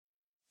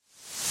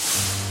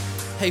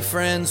Hey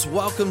friends,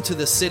 welcome to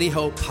the City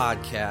Hope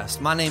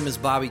Podcast. My name is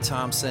Bobby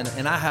Thompson,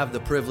 and I have the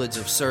privilege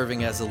of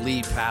serving as a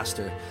lead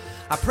pastor.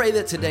 I pray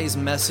that today's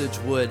message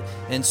would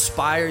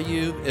inspire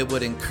you, it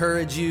would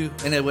encourage you,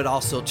 and it would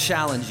also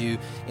challenge you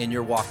in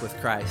your walk with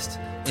Christ.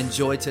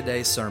 Enjoy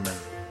today's sermon.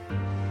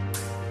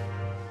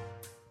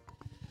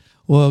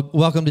 Well,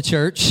 welcome to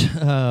church.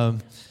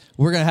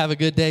 We're going to have a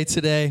good day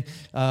today.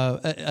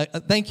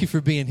 Thank you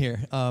for being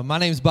here. My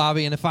name's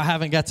Bobby, and if I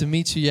haven't got to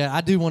meet you yet,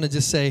 I do want to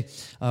just say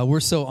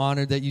we're so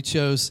honored that you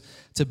chose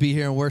to be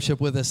here and worship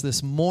with us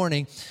this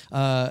morning.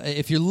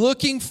 If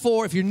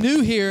you're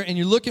new here and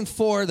you're looking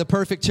for the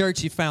perfect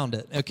church, you found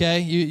it, okay?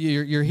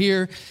 You're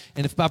here,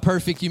 and if by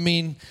perfect you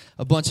mean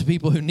a bunch of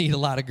people who need a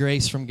lot of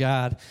grace from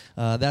God,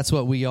 that's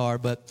what we are.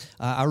 But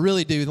I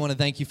really do want to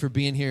thank you for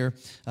being here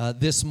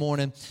this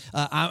morning.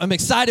 I'm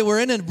excited. We're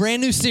in a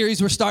brand new series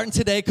we're starting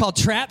today called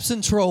Traps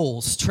and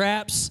Trolls.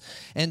 Traps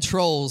and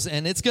Trolls.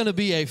 And it's going to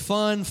be a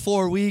fun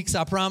 4 weeks,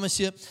 I promise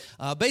you.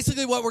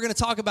 Basically what we're going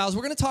to talk about is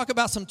we're going to talk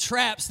about some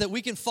traps that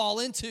we can fall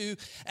into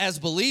as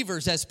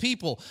believers, as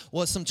people.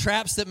 Some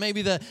traps that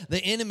maybe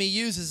the enemy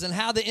uses, and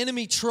how the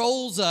enemy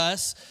trolls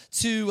us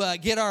to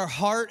get our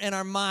heart and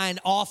our mind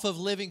off of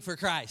living for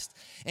Christ.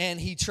 And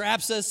he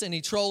traps us and he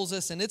trolls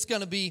us, and it's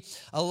going to be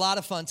a lot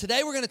of fun.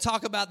 Today we're going to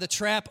talk about the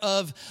trap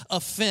of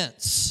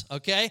offense,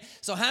 okay?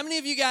 So how many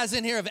of you guys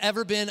in here have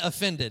ever been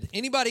offended?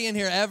 Anybody in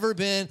here ever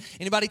been,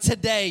 anybody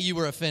today you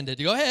were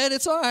offended? Go ahead,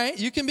 it's all right.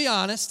 You can be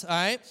honest, all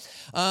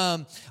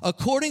right?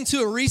 According to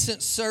a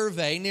recent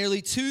survey,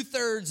 nearly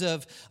 2/3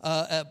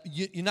 of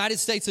United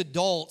States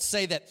adults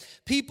say that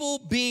people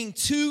being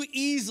too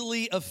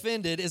easily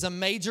offended is a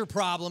major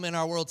problem in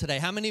our world today.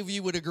 How many of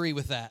you would agree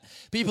with that?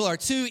 People are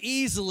too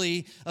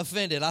easily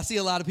offended. I see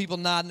a lot of people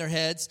nodding their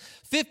heads.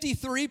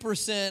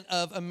 53%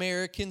 of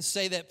Americans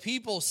say that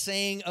people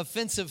saying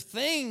offensive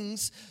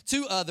things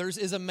to others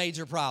is a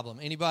major problem.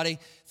 Anybody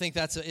think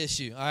that's an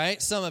issue? All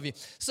right, some of you.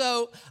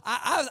 So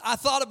I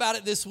thought about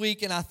it this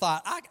week, and I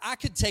thought I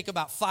could take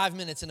about 5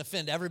 minutes and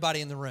offend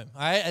everybody in the room.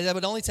 All right, that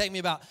would only take me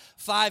about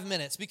 5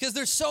 minutes, because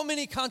there's so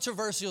many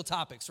controversial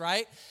topics,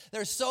 right?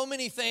 There's so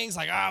many things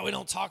like, we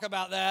don't talk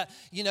about that.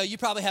 You know, you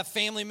probably have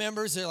family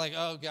members. They're like,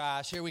 oh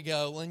gosh, here we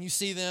go. When you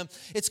see them,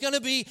 it's going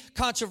to be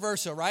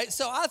controversial, right?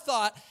 So I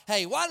thought,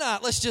 hey, why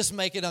not? Let's just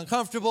make it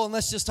uncomfortable, and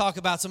let's just talk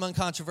about some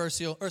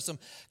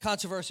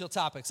controversial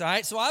topics, all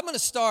right? So I'm going to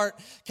start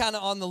kind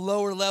of on the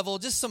lower level,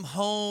 just some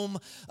home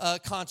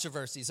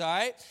controversies, all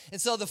right?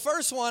 And so the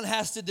first one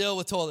has to deal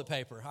with toilet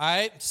paper, all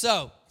right?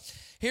 So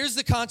here's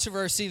the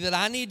controversy that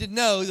I need to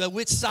know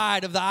which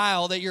side of the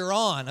aisle that you're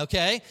on,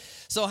 okay?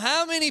 So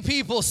how many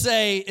people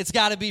say it's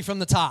got to be from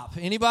the top?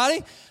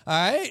 Anybody?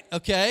 All right,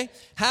 okay.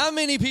 How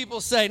many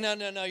people say,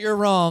 no, you're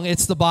wrong,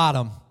 it's the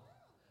bottom?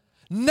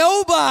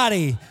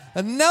 Nobody.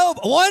 No,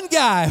 one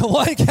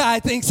guy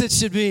thinks it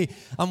should be.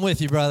 I'm with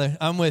you, brother.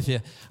 I'm with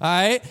you. All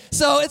right.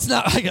 So it's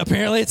not,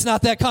 apparently it's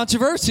not that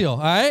controversial. All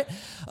right.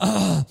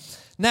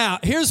 Now,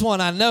 here's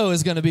one I know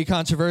is going to be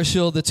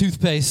controversial, the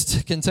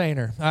toothpaste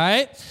container. All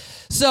right.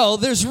 So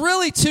there's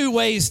really two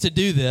ways to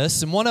do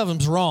this, and one of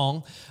them's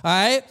wrong. All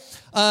right.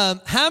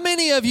 How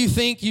many of you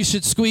think you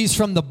should squeeze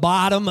from the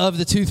bottom of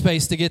the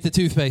toothpaste to get the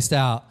toothpaste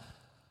out?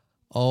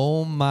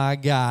 Oh my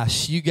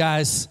gosh. You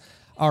guys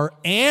are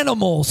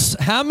animals.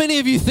 How many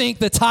of you think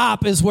the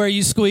top is where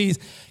you squeeze?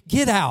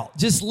 Get out.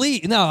 Just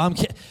leave. No, I'm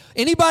kidding.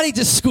 Anybody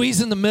just squeeze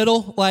in the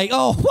middle? Like,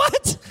 oh,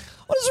 what?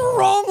 What is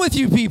wrong with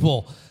you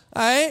people?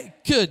 All right?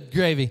 Good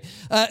gravy.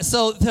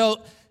 So, all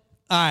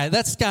right,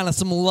 that's kind of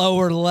some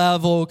lower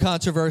level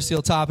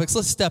controversial topics.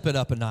 Let's step it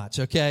up a notch,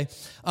 okay?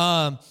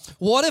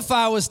 What if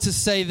I was to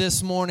say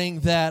this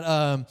morning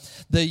that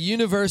the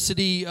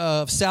University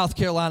of South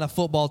Carolina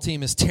football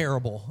team is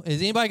terrible?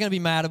 Is anybody going to be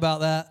mad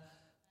about that?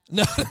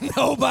 No,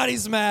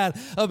 nobody's mad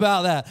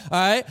about that. All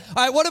right.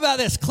 What about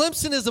this?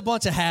 Clemson is a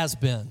bunch of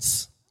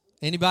has-beens.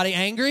 Anybody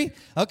angry?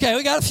 Okay,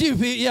 we got a few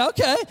people. Yeah,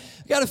 okay,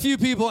 we got a few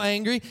people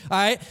angry. All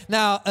right.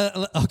 Now,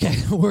 okay,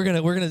 we're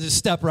gonna just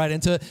step right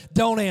into it.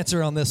 Don't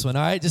answer on this one.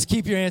 All right. Just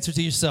keep your answer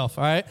to yourself.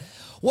 All right.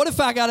 What if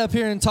I got up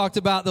here and talked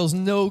about those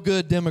no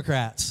good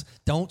Democrats?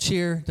 Don't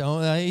cheer.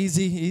 Don't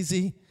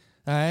easy.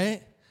 All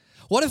right.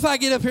 What if I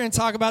get up here and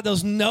talk about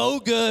those no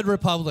good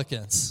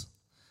Republicans?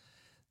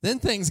 Then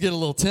things get a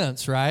little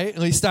tense, right?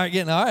 And we start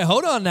getting, all right,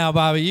 hold on now,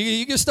 Bobby.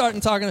 You can start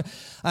talking. All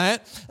right.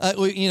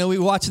 We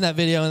were watching that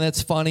video, and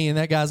that's funny, and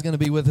that guy's going to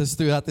be with us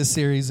throughout this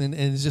series, and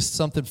it's just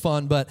something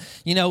fun. But,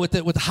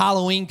 with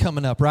Halloween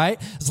coming up, right?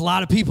 There's a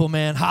lot of people,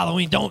 man,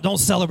 Halloween, don't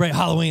celebrate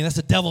Halloween. That's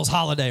the devil's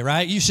holiday,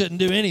 right? You shouldn't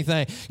do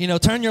anything.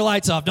 Turn your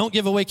lights off. Don't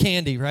give away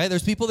candy, right?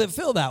 There's people that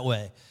feel that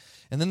way.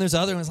 And then there's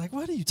other ones like,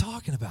 what are you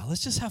talking about?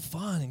 Let's just have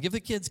fun and give the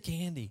kids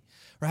candy.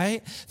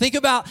 Right? Think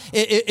about,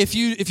 if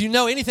you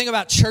know anything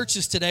about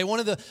churches today, one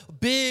of the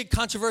big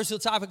controversial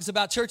topics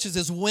about churches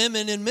is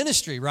women in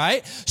ministry,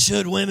 right?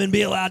 Should women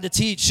be allowed to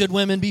teach? Should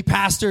women be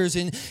pastors?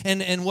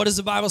 And what does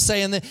the Bible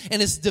say? And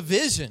it's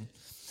division.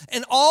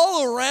 And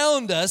all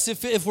around us,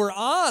 if we're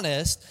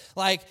honest,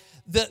 like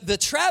the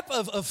trap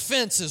of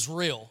offense is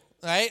real.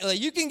 right? Like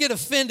you can get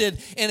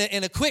offended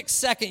in a quick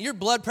second. Your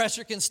blood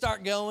pressure can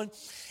start going.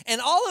 And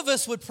all of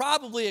us would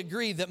probably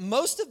agree that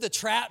most of the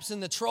traps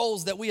and the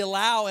trolls that we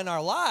allow in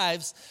our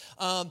lives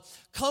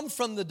come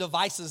from the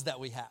devices that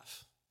we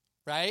have,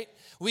 right?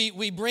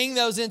 We bring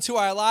those into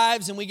our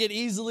lives and we get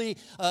easily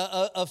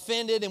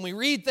offended, and we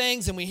read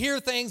things and we hear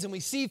things and we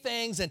see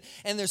things, and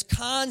there's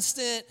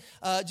constant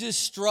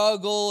just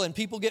struggle, and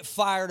people get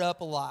fired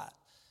up a lot.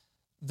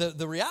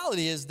 The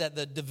reality is that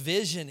the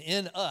division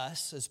in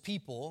us as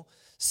people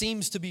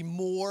seems to be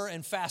more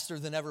and faster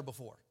than ever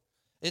before.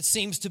 It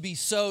seems to be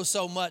so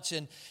much.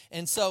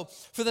 And so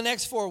for the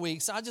next 4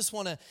 weeks, I just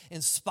want to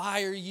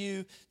inspire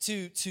you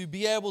to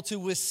be able to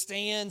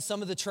withstand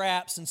some of the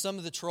traps and some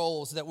of the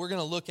trolls that we're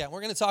going to look at.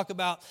 We're going to talk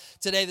about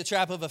today the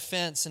trap of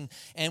offense, and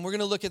we're going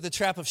to look at the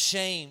trap of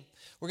shame.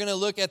 We're going to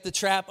look at the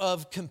trap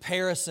of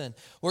comparison.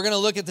 We're going to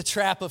look at the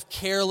trap of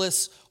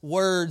careless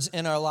words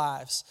in our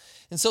lives.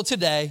 And so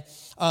today,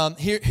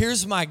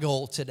 here's my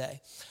goal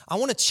today. I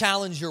want to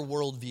challenge your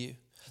worldview.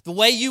 The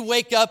way you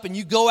wake up and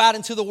you go out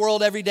into the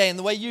world every day and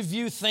the way you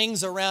view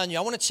things around you,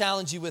 I want to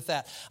challenge you with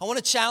that. I want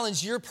to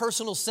challenge your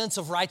personal sense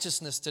of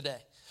righteousness today.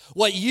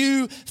 What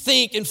you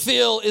think and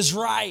feel is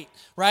right?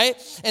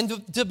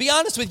 And to be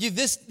honest with you,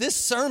 this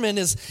sermon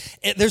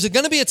there's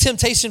going to be a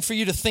temptation for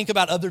you to think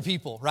about other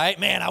people, right?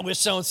 Man, I wish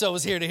so-and-so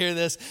was here to hear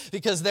this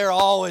because they're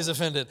always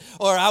offended.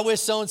 Or I wish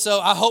so-and-so,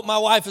 I hope my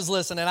wife is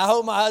listening. I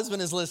hope my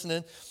husband is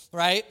listening,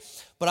 right?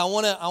 But I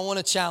want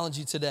to challenge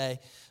you today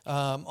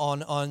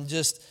on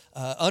just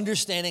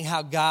understanding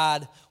how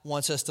God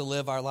wants us to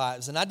live our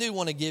lives. And I do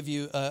want to give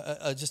you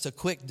just a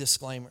quick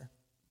disclaimer.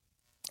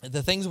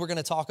 The things we're going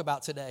to talk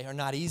about today are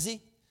not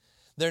easy.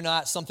 They're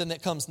not something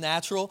that comes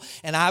natural.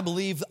 And I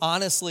believe,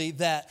 honestly,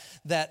 that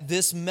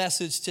this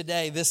message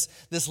today,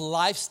 this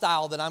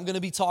lifestyle that I'm going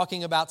to be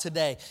talking about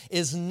today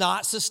is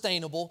not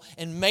sustainable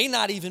and may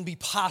not even be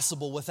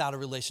possible without a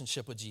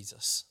relationship with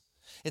Jesus.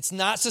 It's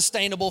not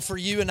sustainable for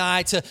you and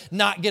I to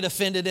not get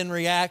offended and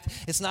react.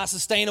 It's not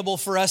sustainable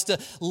for us to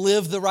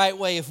live the right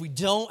way if we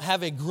don't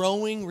have a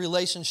growing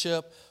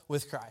relationship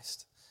with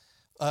Christ.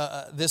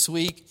 This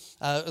week,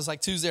 it was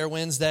like Tuesday or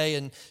Wednesday,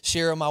 and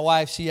Shira, my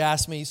wife, she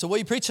asked me, so what are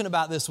you preaching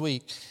about this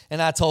week?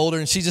 And I told her,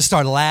 and she just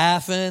started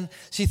laughing.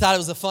 She thought it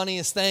was the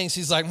funniest thing.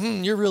 She's like,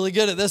 you're really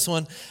good at this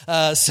one.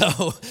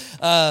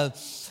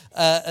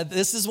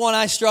 This is one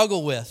I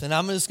struggle with, and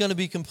I'm just going to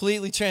be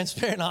completely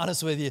transparent and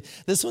honest with you.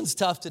 This one's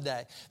tough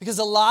today because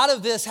a lot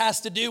of this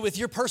has to do with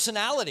your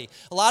personality.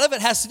 A lot of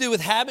it has to do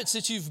with habits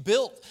that you've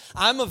built.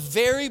 I'm a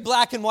very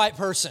black and white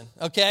person,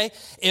 okay?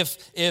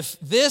 If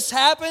this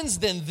happens,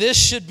 then this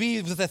should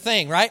be the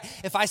thing, right?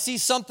 If I see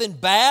something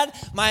bad,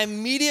 my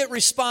immediate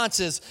response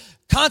is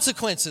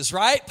consequences,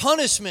 right?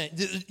 Punishment.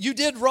 You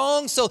did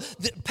wrong, so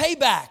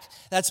payback.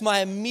 That's my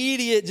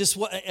immediate,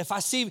 if I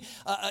see,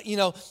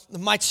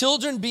 my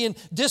children being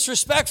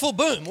disrespectful,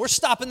 boom, we're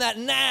stopping that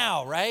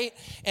now, right?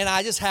 And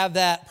I just have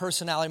that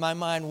personality. My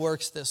mind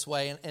works this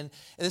way, and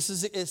this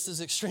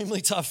is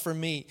extremely tough for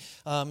me.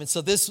 And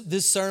so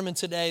this sermon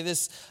today,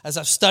 as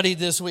I've studied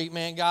this week,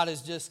 man, God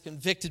has just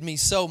convicted me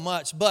so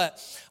much. But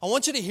I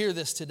want you to hear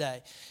this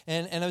today.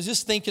 And I was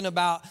just thinking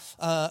about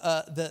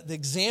the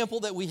example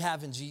that we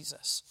have in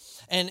Jesus.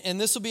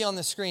 And this will be on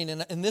the screen.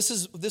 And this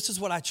is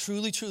what I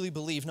truly, truly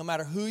believe. No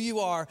matter who you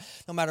are,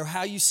 no matter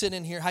how you sit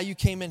in here, how you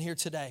came in here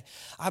today,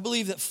 I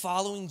believe that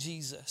following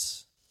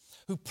Jesus,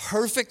 who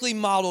perfectly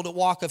modeled a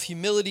walk of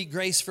humility,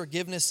 grace,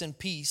 forgiveness, and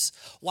peace,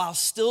 while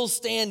still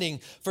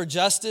standing for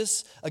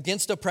justice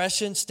against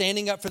oppression,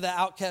 standing up for the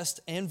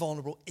outcast and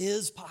vulnerable,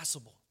 is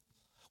possible.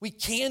 We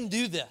can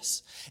do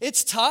this.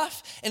 It's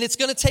tough, and it's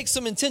going to take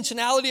some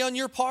intentionality on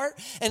your part.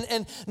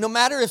 And no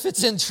matter if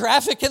it's in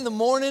traffic in the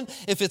morning,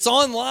 if it's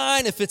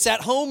online, if it's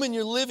at home in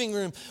your living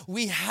room,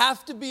 we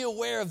have to be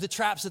aware of the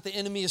traps that the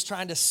enemy is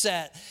trying to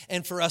set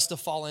and for us to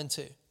fall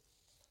into.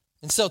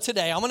 And so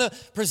today, I'm going to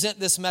present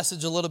this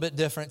message a little bit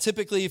different.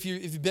 Typically, if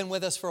you've been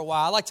with us for a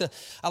while,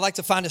 I like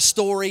to find a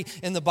story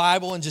in the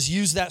Bible and just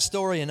use that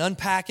story and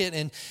unpack it.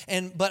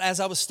 But as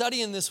I was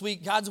studying this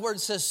week, God's Word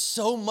says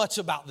so much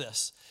about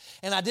this.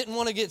 And I didn't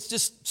want to get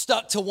just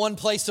stuck to one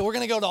place, so we're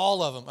going to go to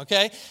all of them,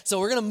 okay? So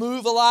we're going to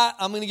move a lot.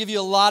 I'm going to give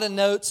you a lot of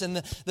notes, and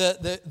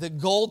the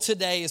goal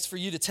today is for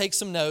you to take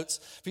some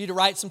notes, for you to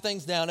write some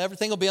things down.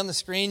 Everything will be on the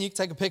screen. You can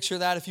take a picture of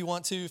that if you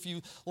want to, if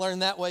you learn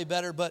that way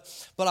better. But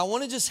I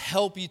want to just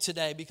help you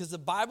today because the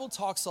Bible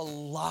talks a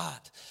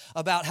lot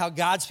about how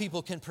God's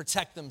people can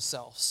protect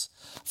themselves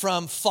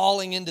from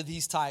falling into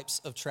these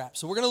types of traps.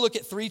 So we're going to look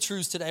at 3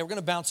 truths today. We're going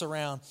to bounce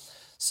around.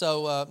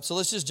 So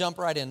let's just jump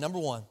right in. Number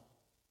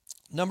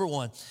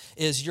one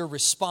is your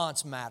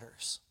response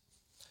matters.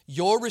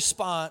 Your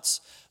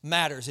response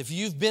matters. If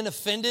you've been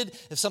offended,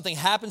 if something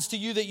happens to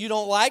you that you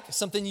don't like,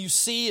 something you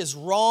see is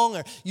wrong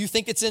or you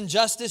think it's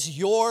injustice,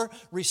 your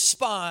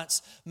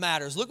response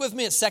matters. Look with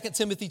me at 2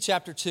 Timothy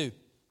chapter 2.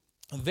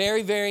 A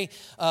very, very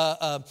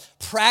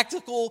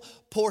practical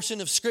portion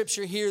of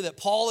Scripture here that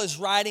Paul is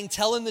writing,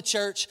 telling the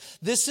church,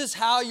 this is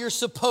how you're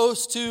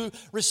supposed to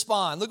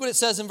respond. Look what it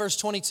says in verse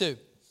 22.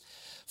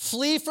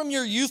 Flee from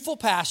your youthful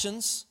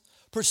passions.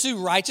 Pursue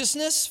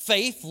righteousness,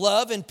 faith,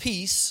 love, and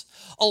peace,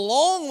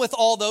 along with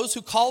all those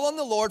who call on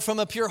the Lord from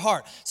a pure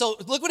heart. So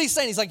look what he's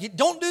saying. He's like,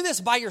 don't do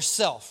this by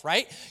yourself,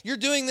 right? You're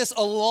doing this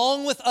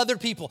along with other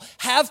people.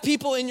 Have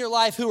people in your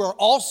life who are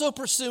also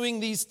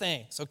pursuing these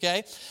things,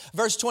 okay?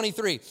 Verse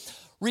 23,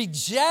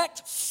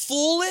 reject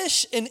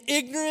foolish and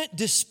ignorant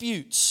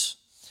disputes,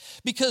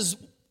 because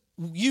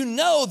you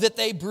know that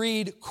they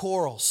breed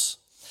quarrels.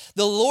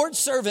 The Lord's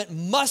servant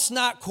must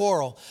not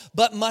quarrel,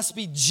 but must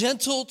be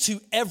gentle to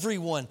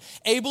everyone,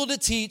 able to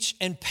teach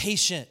and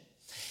patient,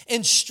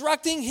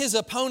 instructing his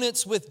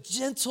opponents with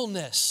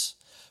gentleness.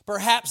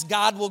 Perhaps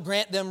God will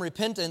grant them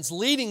repentance,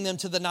 leading them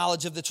to the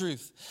knowledge of the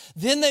truth.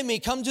 Then they may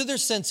come to their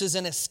senses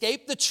and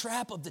escape the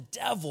trap of the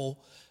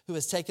devil who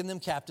has taken them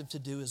captive to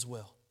do his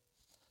will.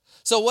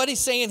 So what he's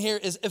saying here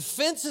is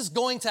offense is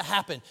going to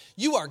happen.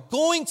 You are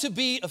going to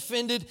be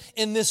offended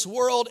in this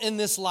world, in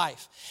this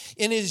life.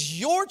 It is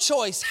your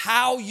choice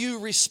how you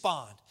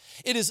respond.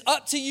 It is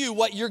up to you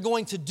what you're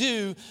going to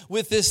do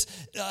with this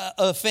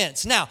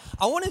offense. Now,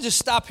 I want to just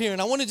stop here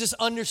and I want to just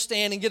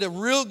understand and get a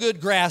real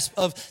good grasp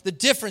of the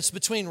difference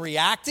between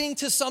reacting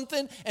to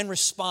something and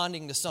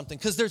responding to something,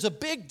 because there's a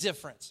big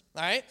difference,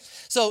 all right?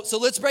 So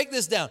let's break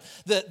this down.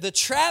 The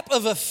trap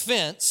of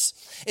offense,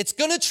 it's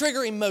going to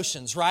trigger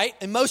emotions, right?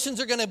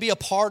 Emotions are going to be a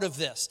part of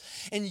this.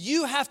 And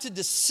you have to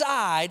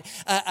decide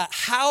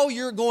how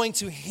you're going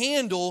to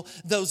handle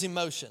those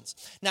emotions.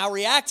 Now,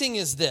 reacting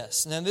is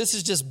this. Now, this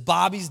is just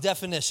Bobby's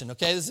definition,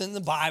 okay? This is in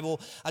the Bible.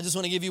 I just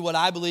want to give you what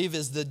I believe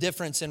is the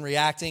difference in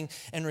reacting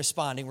and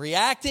responding.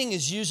 Reacting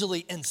is usually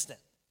instant.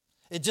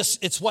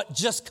 It's what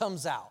just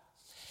comes out.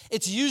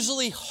 It's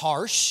usually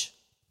harsh.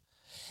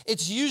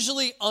 It's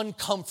usually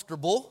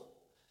uncomfortable.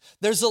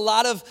 There's a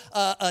lot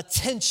of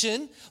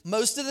tension.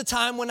 Most of the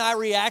time when I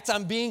react,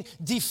 I'm being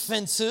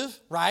defensive,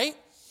 right?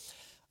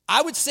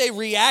 I would say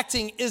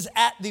reacting is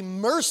at the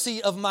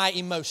mercy of my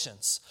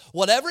emotions.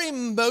 Whatever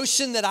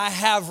emotion that I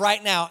have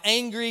right now,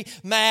 angry,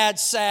 mad,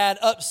 sad,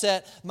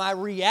 upset, my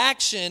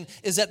reaction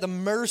is at the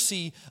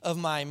mercy of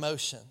my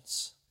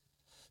emotions.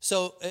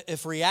 So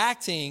if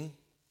reacting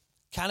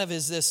kind of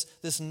is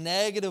this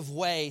negative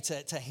way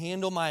to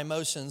handle my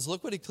emotions,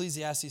 look what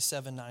Ecclesiastes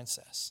 7:9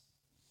 says.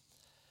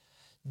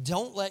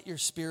 Don't let your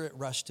spirit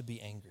rush to be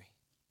angry.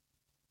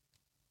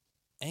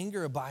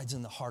 Anger abides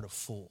in the heart of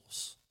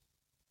fools.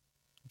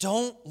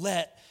 Don't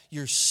let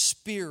your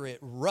spirit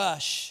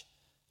rush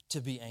to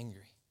be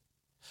angry.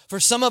 For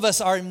some of us,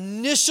 our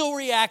initial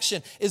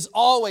reaction is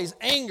always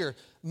anger,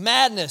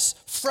 madness,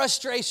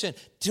 frustration.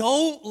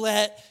 Don't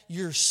let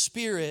your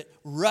spirit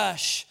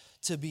rush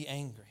to be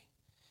angry.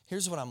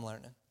 Here's what I'm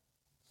learning.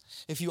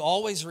 If you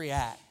always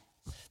react,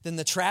 then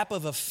the trap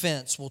of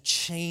offense will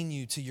chain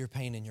you to your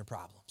pain and your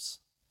problems.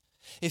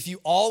 If you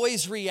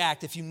always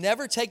react, if you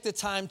never take the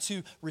time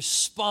to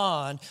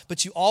respond,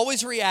 but you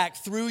always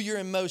react through your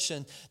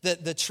emotion,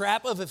 the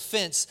trap of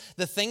offense,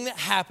 the thing that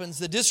happens,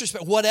 the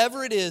disrespect,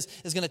 whatever it is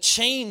going to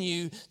chain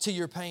you to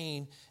your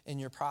pain and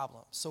your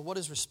problems. So what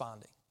is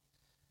responding?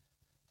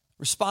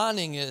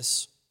 Responding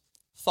is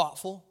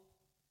thoughtful.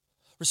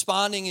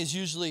 Responding is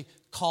usually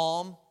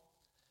calm.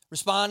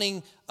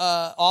 Responding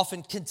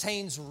often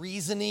contains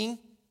reasoning.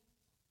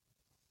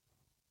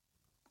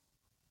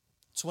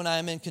 It's when I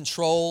am in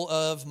control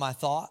of my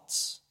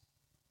thoughts.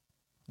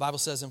 The Bible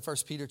says in 1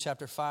 Peter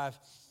chapter 5,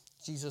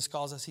 Jesus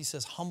calls us, he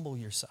says, humble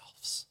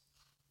yourselves.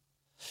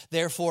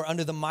 Therefore,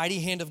 under the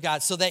mighty hand of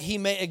God, so that he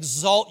may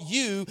exalt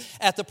you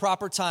at the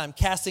proper time,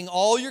 casting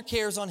all your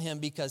cares on him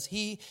because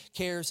he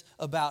cares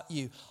about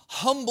you.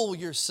 Humble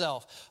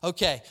yourself.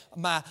 Okay,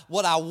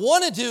 what I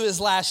want to do is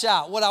lash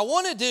out. What I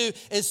want to do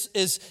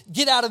is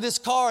get out of this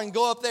car and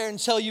go up there and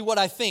tell you what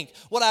I think.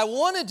 What I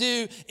want to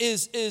do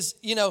is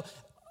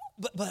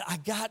But I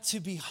got to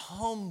be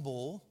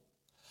humble.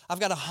 I've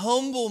got to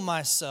humble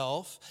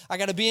myself. I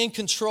got to be in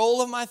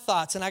control of my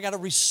thoughts, and I got to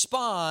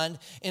respond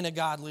in a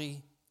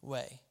godly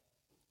way.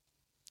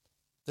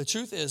 The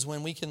truth is,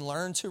 when we can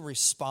learn to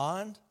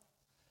respond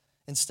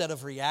instead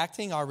of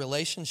reacting, our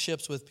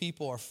relationships with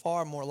people are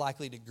far more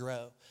likely to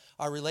grow.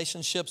 Our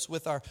relationships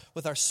with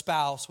our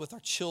spouse, with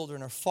our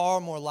children are far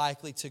more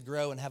likely to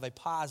grow and have a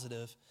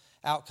positive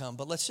outcome.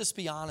 But let's just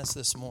be honest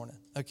this morning,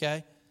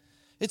 okay?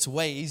 It's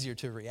way easier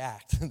to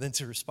react than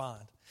to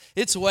respond.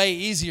 It's way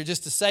easier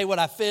just to say what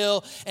I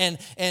feel and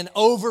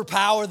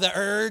overpower the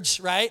urge,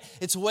 right?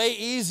 It's way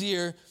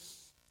easier.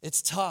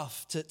 It's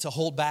tough to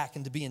hold back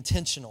and to be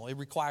intentional. It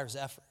requires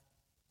effort.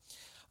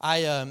 I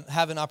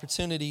have an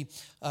opportunity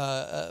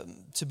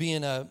to be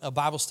in a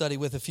Bible study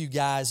with a few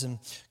guys, and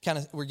kind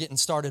of we're getting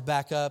started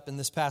back up. And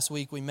this past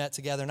week we met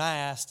together, and I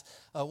asked,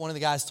 one of the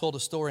guys told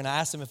a story, and I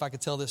asked him if I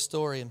could tell this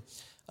story. And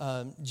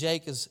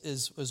Jake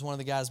is one of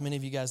the guys, many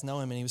of you guys know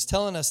him, and he was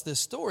telling us this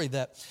story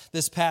that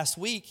this past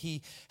week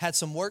he had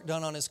some work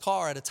done on his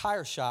car at a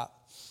tire shop,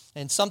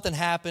 and something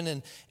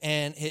happened,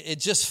 and it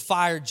just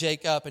fired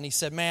Jake up, and he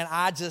said, man,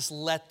 I just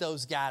let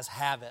those guys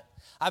have it.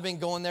 I've been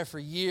going there for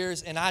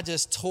years, and I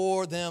just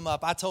tore them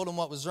up. I told them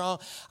what was wrong.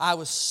 I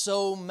was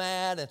so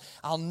mad, and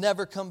I'll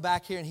never come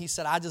back here, and he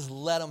said, I just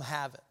let them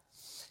have it.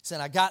 He said,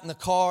 I got in the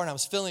car and I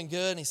was feeling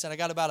good. And he said, I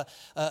got about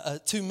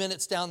 2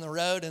 minutes down the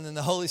road, and then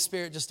the Holy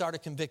Spirit just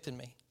started convicting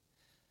me.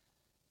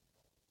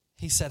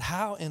 He said,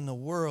 how in the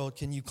world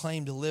can you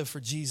claim to live for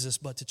Jesus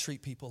but to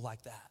treat people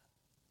like that?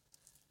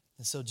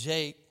 And so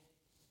Jake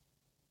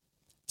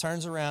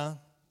turns around,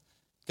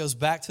 goes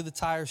back to the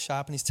tire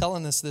shop, and he's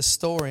telling us this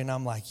story. And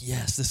I'm like,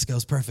 yes, this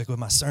goes perfect with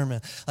my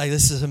sermon. Like,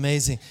 this is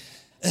amazing.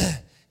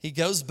 He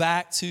goes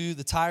back to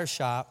the tire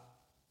shop,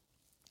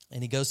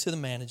 and he goes to the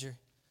manager,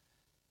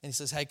 and he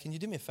says, hey, can you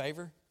do me a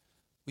favor?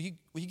 Will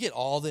you get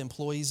all the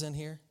employees in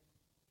here?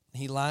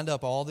 And he lined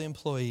up all the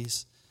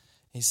employees.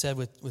 He said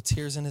with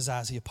tears in his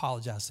eyes, he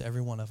apologized to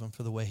every one of them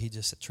for the way he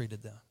just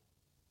treated them.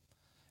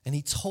 And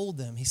he told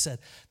them, he said,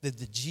 that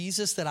the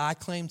Jesus that I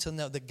claim to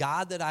know, the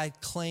God that I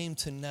claim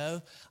to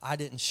know, I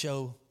didn't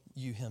show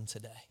you him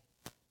today.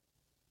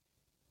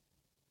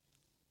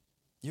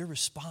 Your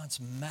response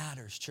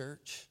matters,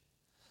 church.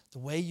 The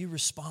way you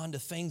respond to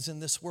things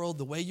in this world,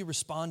 the way you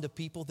respond to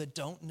people that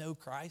don't know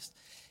Christ,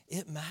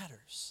 it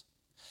matters.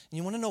 And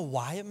you want to know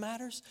why it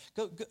matters?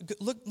 Go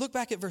look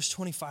back at verse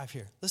 25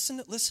 here. Listen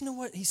to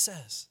what he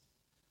says.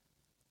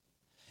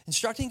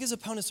 Instructing his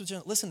opponents with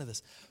gentleness. Listen to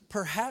this.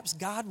 Perhaps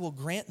God will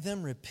grant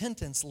them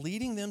repentance,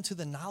 leading them to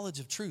the knowledge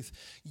of truth.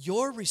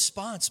 Your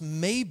response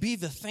may be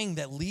the thing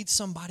that leads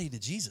somebody to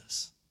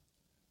Jesus.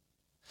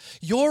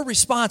 Your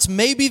response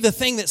may be the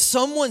thing that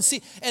someone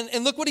sees.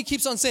 And look what he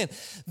keeps on saying.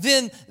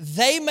 Then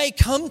they may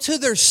come to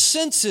their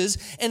senses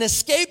and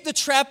escape the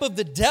trap of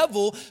the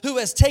devil who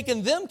has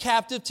taken them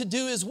captive to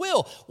do his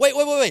will. Wait.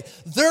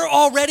 They're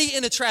already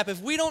in a trap.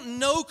 If we don't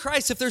know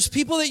Christ, if there's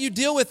people that you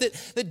deal with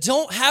that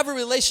don't have a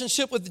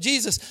relationship with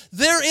Jesus,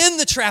 they're in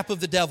the trap of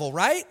the devil,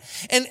 right?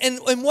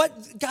 And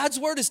what God's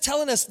word is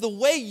telling us, the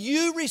way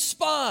you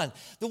respond,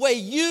 the way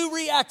you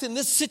react in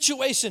this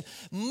situation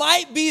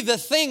might be the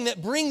thing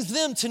that brings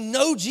them to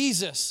know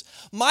Jesus,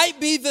 might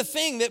be the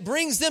thing that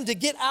brings them to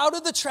get out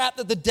of the trap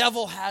that the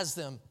devil has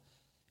them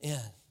in.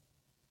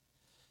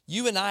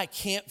 You and I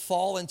can't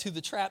fall into the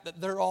trap that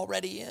they're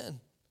already in.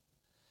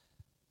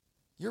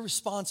 Your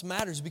response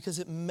matters because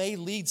it may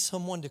lead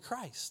someone to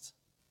Christ.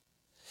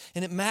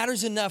 And it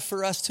matters enough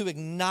for us to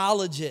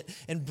acknowledge it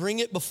and bring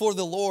it before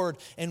the Lord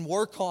and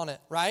work on it,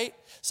 right?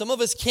 Some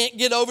of us can't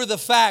get over the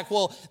fact,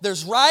 well,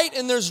 there's right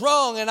and there's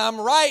wrong, and I'm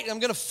right. I'm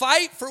going to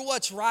fight for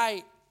what's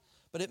right.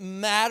 But it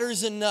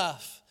matters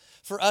enough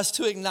for us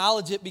to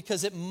acknowledge it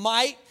because it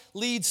might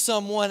lead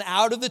someone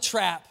out of the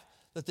trap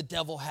that the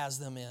devil has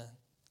them in.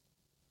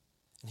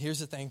 And here's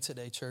the thing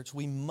today, church.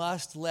 We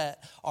must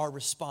let our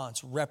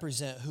response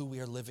represent who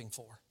we are living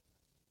for.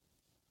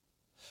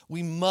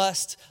 We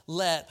must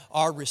let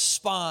our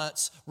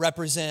response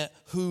represent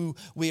who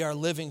we are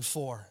living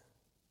for.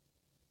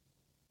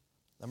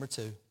 Number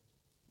 2,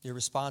 your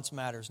response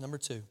matters. Number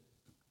 2.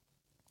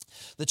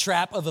 The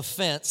trap of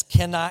offense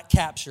cannot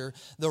capture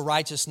the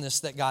righteousness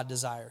that God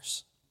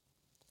desires.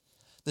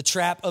 The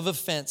trap of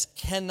offense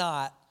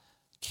cannot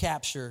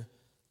capture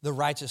the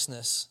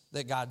righteousness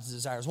that God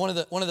desires. One of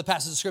the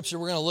passages of Scripture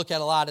we're going to look at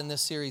a lot in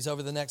this series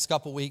over the next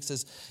couple weeks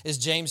is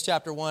James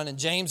chapter 1. And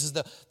James is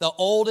the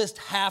oldest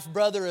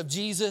half-brother of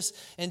Jesus.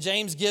 And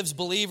James gives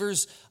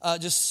believers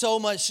just so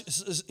much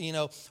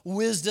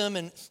wisdom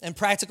and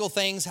practical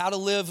things, how to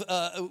live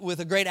with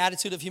a great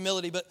attitude of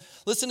humility. But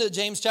listen to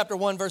James chapter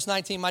 1, verse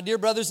 19. My dear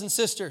brothers and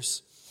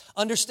sisters,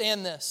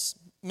 understand this.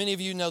 Many of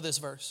you know this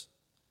verse.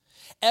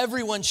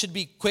 Everyone should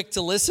be quick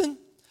to listen,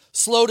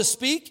 slow to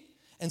speak,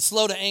 and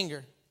slow to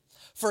anger.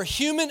 For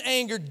human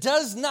anger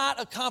does not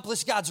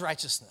accomplish God's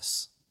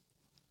righteousness.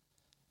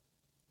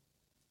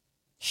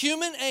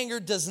 Human anger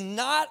does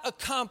not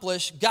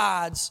accomplish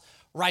God's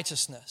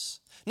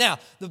righteousness. Now,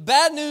 the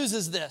bad news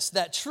is this,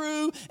 that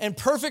true and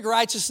perfect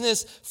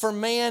righteousness for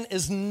man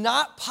is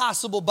not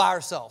possible by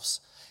ourselves.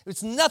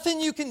 It's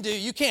nothing you can do.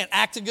 You can't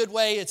act a good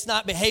way. It's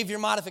not behavior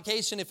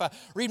modification. If I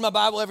read my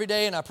Bible every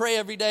day and I pray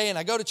every day and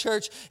I go to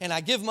church and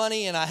I give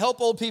money and I help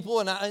old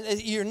people,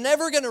 you're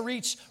never going to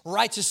reach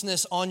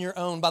righteousness on your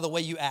own by the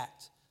way you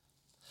act.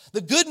 The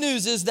good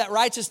news is that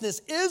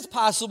righteousness is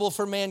possible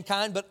for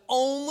mankind, but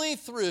only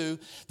through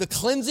the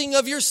cleansing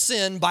of your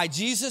sin by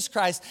Jesus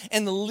Christ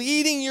and the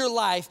leading your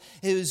life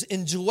is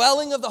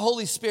indwelling of the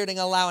Holy Spirit and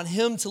allowing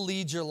Him to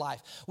lead your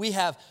life. We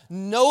have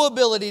no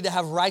ability to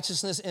have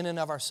righteousness in and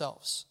of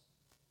ourselves.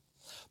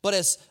 But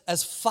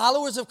as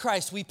followers of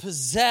Christ, we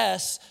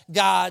possess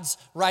God's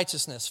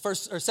righteousness.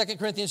 2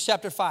 Corinthians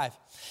chapter 5.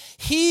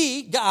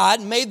 He,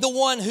 God, made the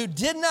one who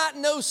did not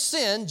know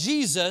sin,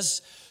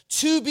 Jesus,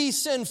 to be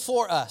sin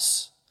for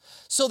us,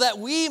 so that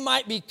we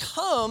might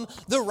become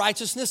the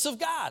righteousness of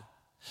God.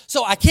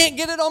 So I can't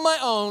get it on my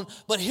own,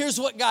 but here's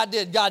what God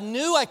did. God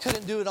knew I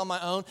couldn't do it on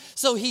my own,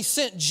 so He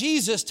sent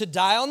Jesus to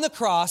die on the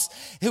cross,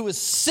 who was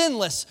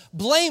sinless,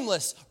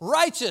 blameless,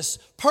 righteous,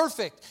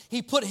 perfect.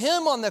 He put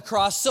Him on the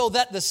cross so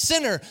that the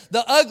sinner,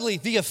 the ugly,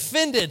 the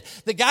offended,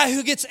 the guy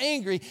who gets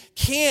angry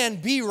can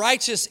be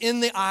righteous in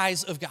the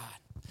eyes of God.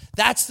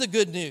 That's the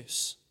good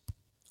news.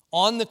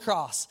 On the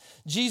cross,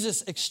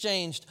 Jesus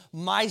exchanged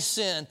my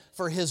sin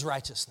for His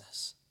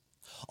righteousness.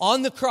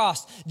 On the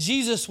cross,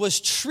 Jesus was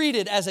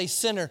treated as a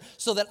sinner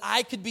so that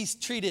I could be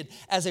treated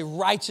as a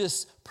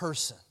righteous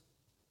person.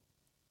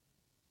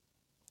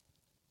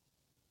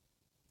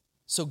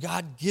 So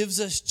God gives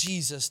us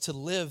Jesus to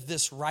live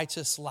this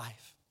righteous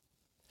life.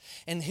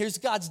 And here's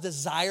God's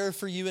desire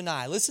for you and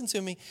I. Listen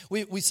to me.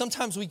 We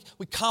sometimes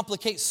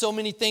complicate so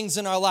many things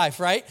in our life,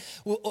 right?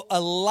 A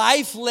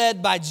life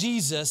led by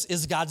Jesus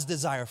is God's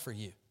desire for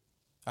you.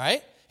 All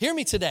right? Hear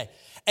me today.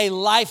 A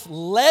life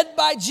led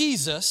by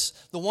Jesus,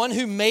 the one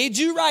who made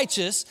you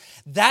righteous,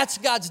 that's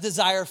God's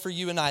desire for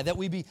you and I, that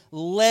we be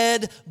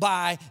led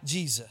by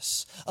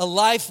Jesus. A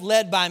life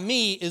led by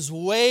me is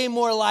way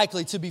more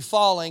likely to be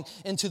falling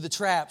into the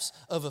traps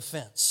of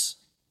offense.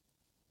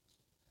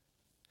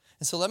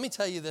 And so let me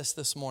tell you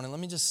this morning.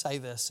 Let me just say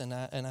this, and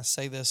I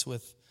say this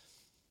with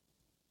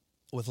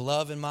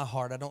love in my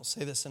heart. I don't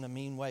say this in a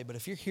mean way, but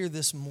if you're here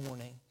this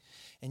morning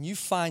and you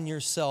find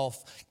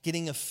yourself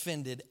getting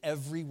offended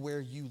everywhere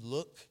you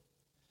look,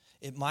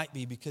 it might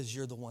be because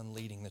you're the one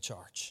leading the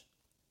charge.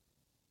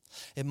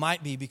 It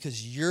might be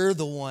because you're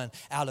the one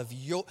out of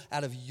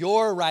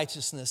your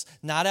righteousness,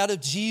 not out of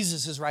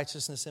Jesus'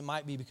 righteousness. It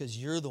might be because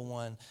you're the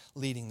one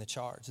leading the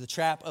charge. The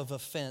trap of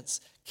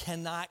offense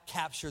cannot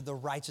capture the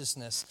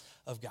righteousness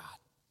of God.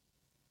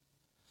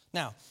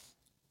 Now,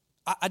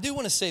 I do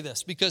want to say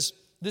this because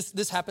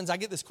this happens. I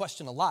get this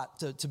question a lot,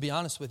 to be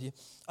honest with you.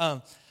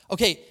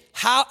 Okay,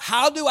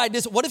 how do I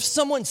what if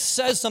someone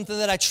says something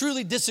that I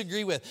truly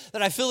disagree with,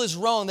 that I feel is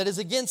wrong, that is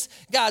against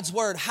God's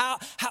word?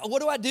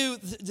 What do I do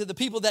to the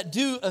people that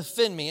do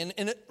offend me?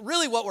 And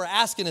really what we're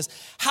asking is,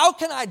 how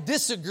can I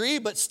disagree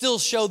but still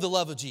show the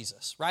love of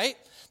Jesus, right?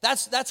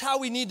 That's how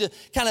we need to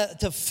kind of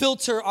to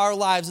filter our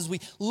lives as we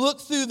look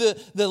through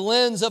the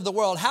lens of the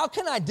world. How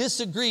can I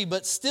disagree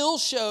but still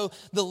show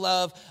the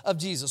love of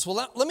Jesus?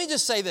 Well, let me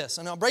just say this,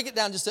 and I'll break it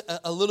down just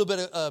a little bit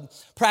of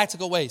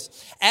practical ways.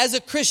 As a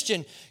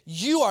Christian,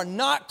 you are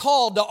not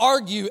called to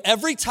argue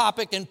every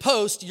topic and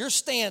post your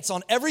stance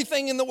on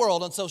everything in the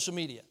world on social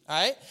media, all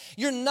right?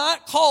 You're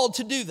not called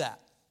to do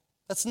that.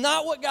 That's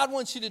not what God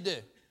wants you to do.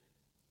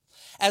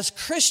 As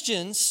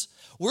Christians,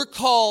 we're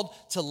called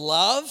to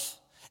love,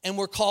 and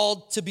we're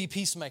called to be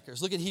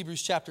peacemakers. Look at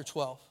Hebrews chapter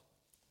 12.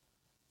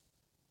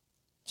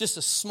 Just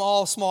a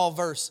small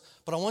verse,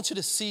 but I want you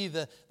to see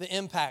the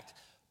impact.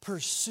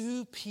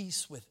 Pursue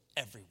peace with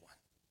everyone.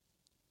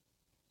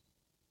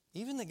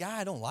 Even the guy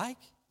I don't like.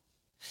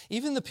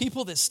 Even the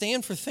people that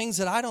stand for things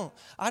that I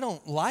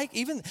don't like.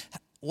 Even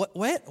what?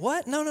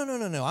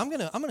 No. I'm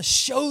gonna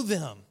show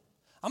them.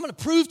 I'm gonna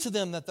prove to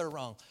them that they're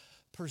wrong.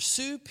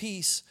 Pursue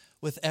peace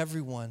with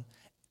everyone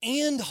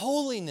and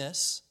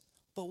holiness.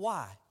 But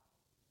why?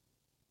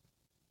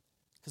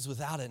 Because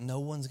without it, no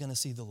one's going to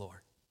see the Lord.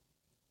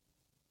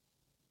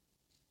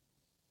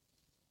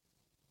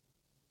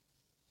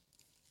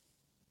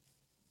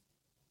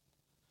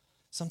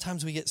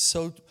 Sometimes we get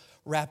so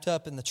wrapped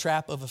up in the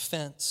trap of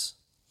offense.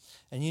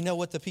 And you know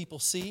what the people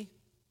see?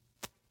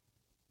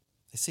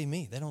 They see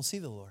me. They don't see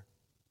the Lord.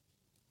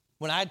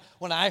 When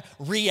I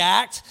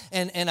react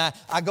and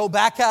I go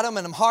back at them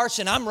and I'm harsh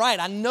and I'm right.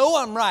 I know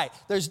I'm right.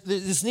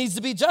 This needs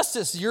to be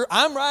justice.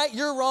 I'm right.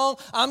 You're wrong.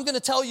 I'm going to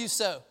tell you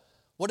so.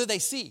 What do they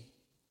see?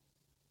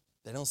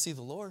 They don't see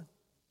the Lord.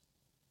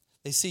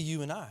 They see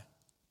you and I.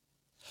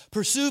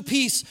 Pursue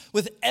peace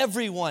with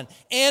everyone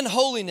and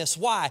holiness.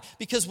 Why?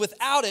 Because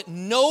without it,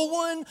 no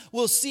one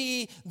will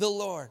see the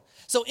Lord.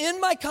 So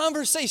in my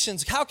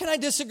conversations, how can I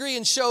disagree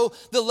and show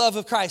the love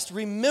of Christ?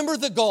 Remember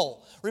the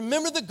goal.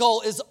 Remember the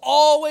goal is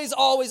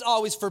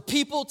always for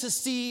people to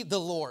see the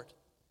Lord.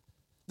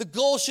 The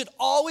goal should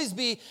always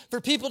be for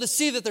people to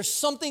see that there's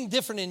something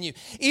different in you.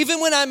 Even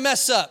when I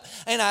mess up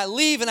and I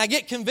leave and I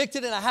get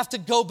convicted and I have to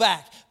go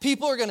back,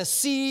 people are going to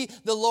see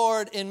the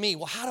Lord in me.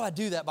 Well, how do I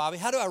do that, Bobby?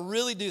 How do I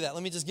really do that?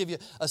 Let me just give you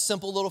a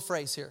simple little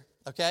phrase here,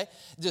 okay?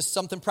 Just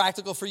something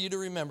practical for you to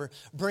remember.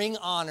 Bring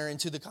honor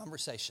into the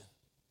conversation.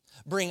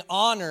 Bring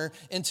honor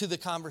into the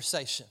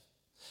conversation.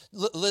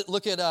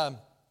 Look at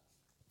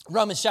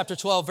Romans chapter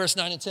 12, verse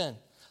 9 and 10.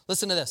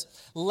 Listen to this.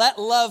 Let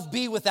love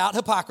be without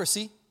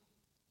hypocrisy.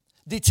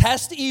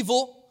 Detest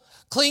evil,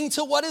 cling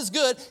to what is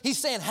good. He's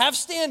saying have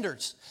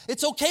standards.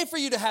 It's okay for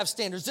you to have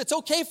standards. It's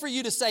okay for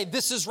you to say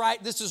this is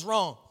right, this is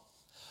wrong.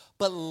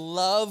 But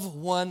love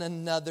one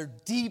another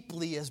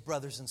deeply as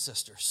brothers and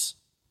sisters.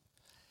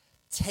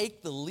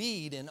 Take the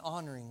lead in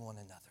honoring one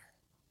another.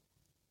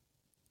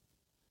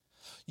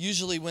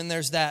 Usually when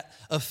there's that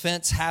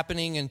offense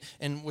happening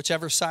and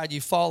whichever side you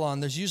fall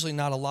on, there's usually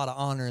not a lot of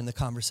honor in the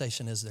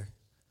conversation, is there?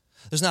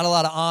 There's not a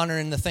lot of honor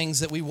in the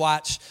things that we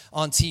watch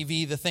on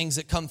TV, the things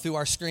that come through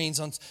our screens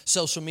on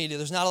social media.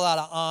 There's not a lot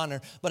of honor.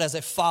 But as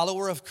a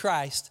follower of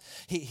Christ,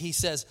 he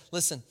says,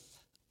 listen,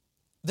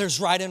 there's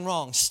right and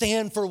wrong.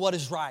 Stand for what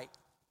is right.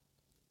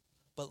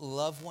 But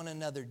love one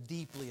another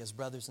deeply as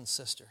brothers and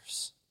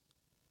sisters.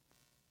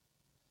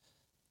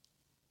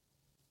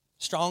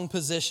 Strong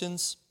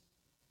positions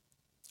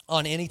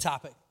on any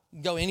topic.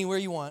 Go anywhere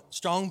you want.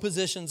 Strong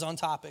positions on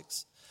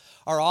topics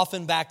are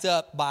often backed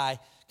up by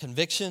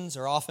convictions,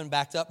 are often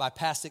backed up by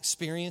past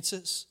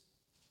experiences.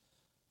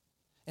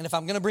 And if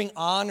I'm going to bring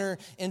honor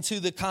into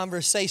the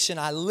conversation,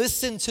 I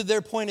listen to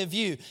their point of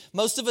view.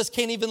 Most of us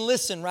can't even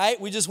listen, right?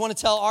 We just want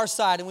to tell our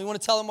side and we want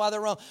to tell them why they're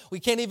wrong.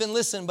 We can't even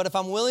listen. But if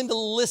I'm willing to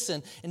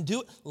listen and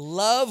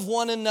love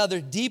one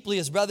another deeply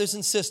as brothers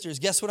and sisters,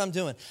 guess what I'm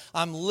doing?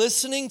 I'm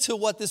listening to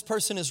what this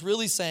person is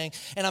really saying,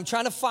 and I'm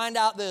trying to find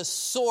out the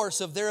source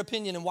of their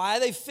opinion and why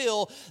they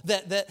feel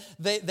that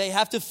they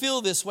have to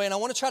feel this way. And I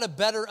want to try to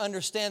better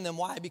understand them.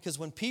 Why? Because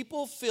when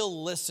people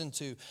feel listened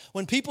to,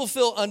 when people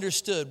feel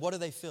understood, what do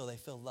they feel? They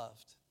feel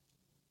loved.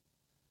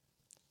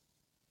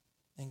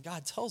 And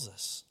God tells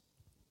us,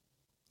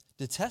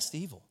 detest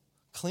evil,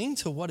 cling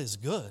to what is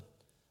good,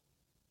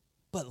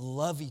 but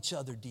love each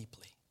other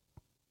deeply.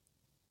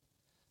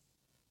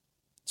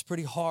 It's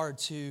pretty hard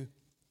to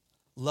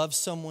love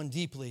someone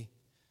deeply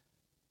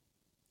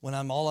when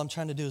all I'm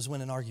trying to do is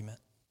win an argument.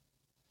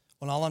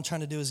 When all I'm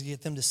trying to do is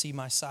get them to see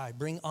my side.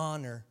 Bring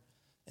honor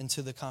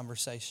into the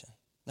conversation.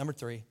 Number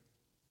three.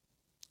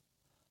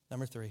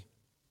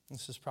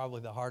 This is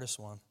probably the hardest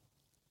one.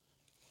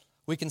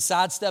 We can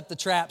sidestep the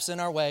traps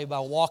in our way by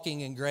walking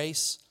in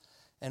grace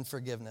and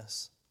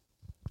forgiveness.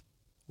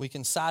 We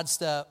can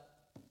sidestep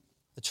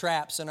the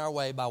traps in our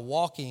way by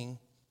walking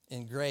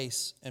in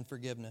grace and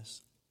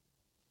forgiveness.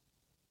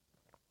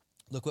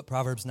 Look what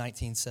Proverbs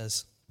 19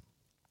 says.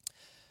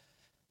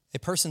 A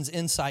person's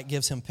insight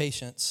gives him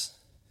patience,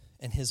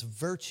 and his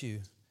virtue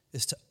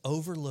is to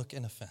overlook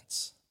an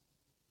offense.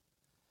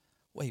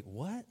 Wait,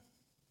 what?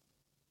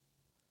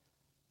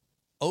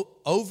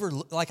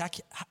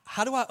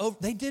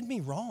 They did me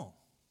wrong.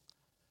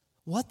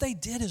 What they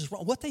did is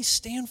wrong. What they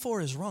stand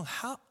for is wrong.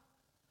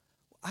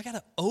 I got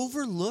to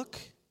overlook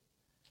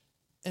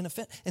an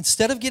offense.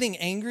 Instead of getting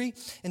angry,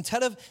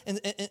 instead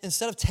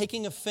of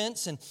taking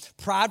offense and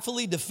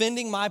pridefully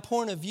defending my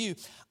point of view,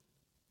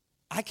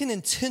 I can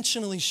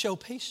intentionally show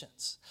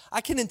patience.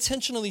 I can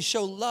intentionally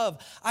show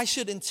love. I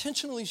should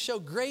intentionally show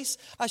grace.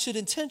 I should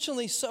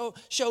intentionally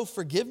show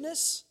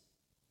forgiveness.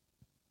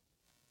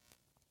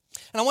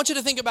 And I want you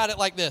to think about it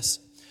like this.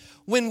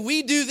 When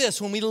we do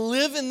this, when we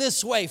live in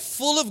this way,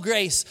 full of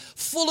grace,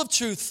 full of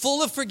truth,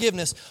 full of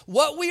forgiveness,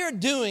 what we are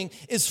doing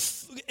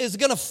is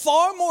going to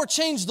far more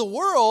change the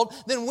world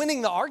than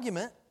winning the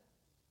argument.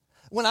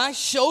 When I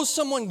show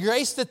someone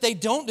grace that they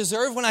don't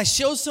deserve, when I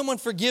show someone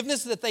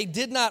forgiveness that they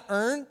did not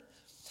earn,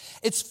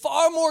 it's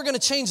far more going to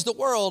change the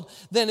world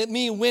than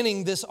me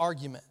winning this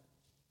argument.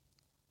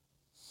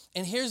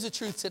 And here's the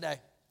truth today.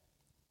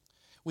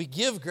 We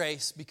give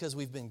grace because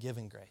we've been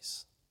given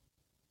grace.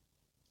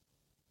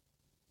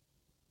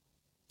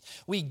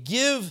 We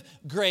give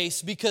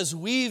grace because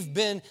we've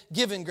been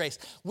given grace.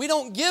 We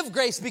don't give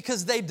grace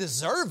because they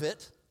deserve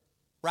it,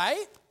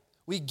 right?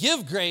 We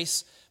give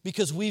grace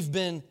because we've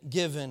been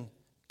given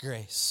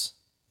grace.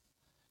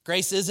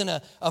 Grace isn't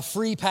a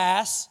free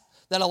pass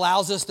that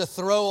allows us to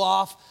throw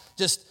off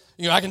just,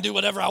 I can do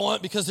whatever I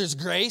want because there's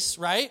grace,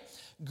 right?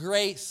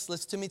 Grace,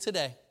 listen to me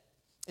today,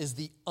 is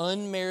the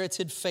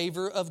unmerited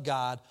favor of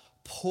God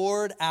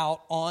poured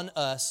out on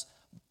us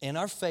in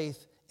our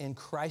faith in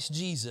Christ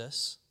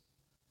Jesus.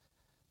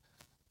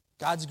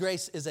 God's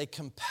grace is a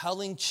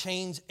compelling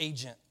change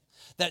agent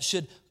that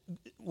should,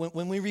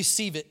 when we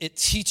receive it, it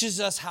teaches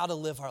us how to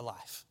live our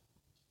life.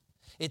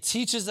 It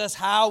teaches us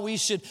how we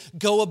should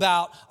go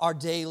about our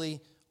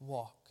daily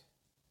walk.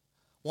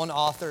 One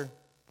author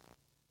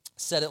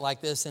said it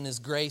like this in his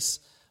grace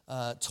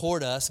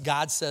toward us.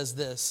 God says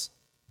this,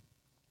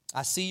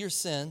 I see your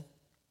sin.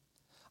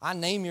 I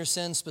name your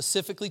sin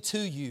specifically to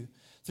you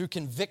through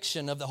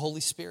conviction of the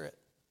Holy Spirit.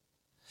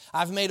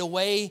 I've made a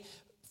way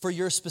for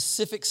your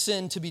specific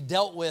sin to be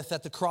dealt with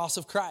at the cross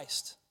of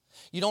Christ.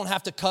 You don't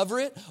have to cover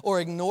it or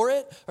ignore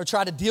it or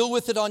try to deal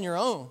with it on your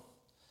own.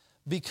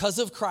 Because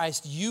of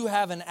Christ, you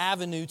have an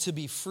avenue to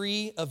be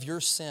free of your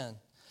sin.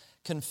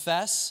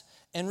 Confess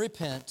and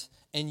repent,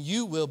 and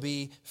you will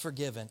be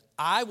forgiven.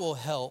 I will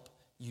help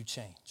you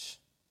change.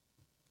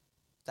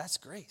 That's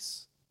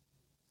grace.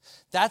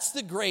 That's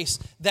the grace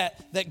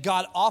that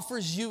God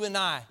offers you and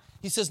I.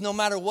 He says, no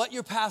matter what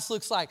your past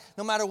looks like,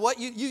 no matter what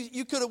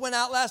you could have went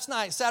out last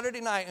night, Saturday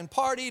night, and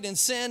partied and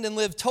sinned and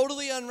lived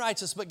totally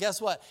unrighteous, but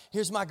guess what?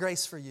 Here's my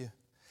grace for you.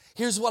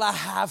 Here's what I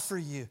have for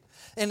you.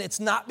 And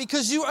it's not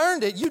because you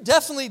earned it. You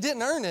definitely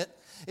didn't earn it.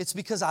 It's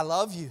because I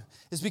love you.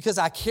 It's because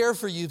I care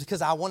for you,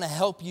 because I want to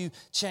help you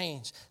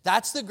change.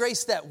 That's the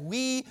grace that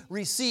we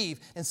receive.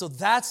 And so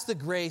that's the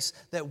grace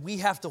that we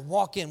have to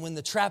walk in when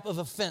the trap of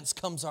offense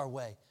comes our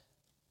way.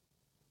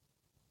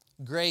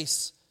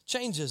 Grace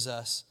changes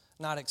us,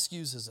 not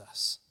excuses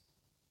us.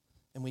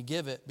 And we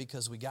give it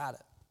because we got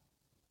it.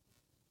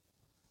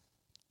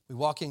 We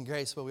walk in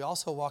grace, but we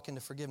also walk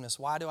into forgiveness.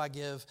 Why do I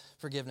give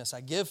forgiveness?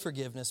 I give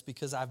forgiveness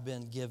because I've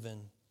been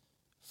given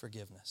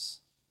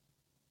forgiveness.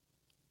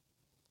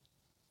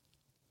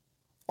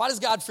 Why does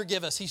God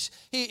forgive us?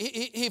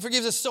 He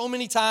forgives us so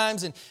many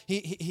times, and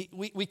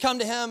we come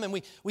to Him, and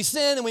we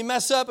sin, and we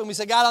mess up, and we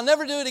say, God, I'll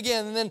never do it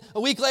again. And then a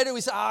week later,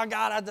 we say, oh,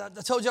 God,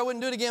 I told you I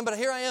wouldn't do it again, but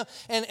here I am.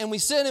 And we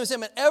sin, and we sin.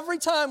 But every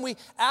time we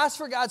ask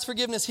for God's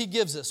forgiveness, He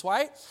gives us,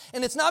 right?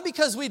 And it's not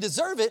because we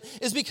deserve it.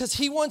 It's because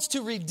He wants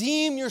to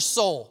redeem your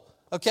soul.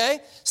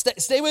 Okay?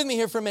 Stay with me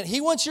here for a minute. He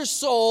wants your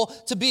soul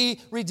to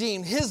be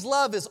redeemed. His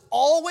love is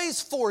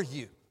always for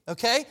you.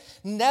 Okay?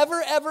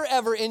 Never, ever,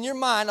 ever in your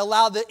mind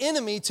allow the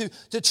enemy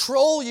to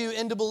troll you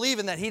into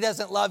believing that he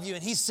doesn't love you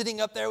and he's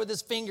sitting up there with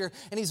his finger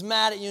and he's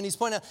mad at you and he's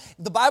pointing out.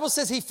 The Bible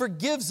says He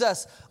forgives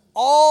us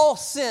all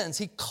sins.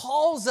 He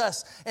calls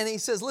us and He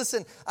says,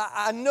 listen,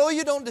 I know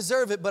you don't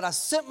deserve it, but I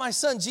sent my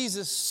Son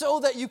Jesus so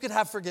that you could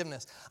have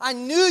forgiveness. I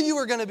knew you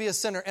were going to be a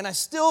sinner and I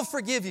still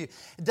forgive you.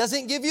 It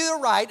doesn't give you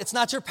the right. It's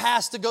not your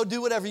pass to go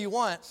do whatever you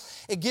want.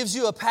 It gives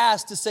you a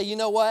pass to say, you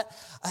know what?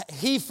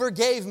 He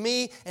forgave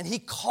me and He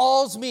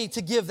calls me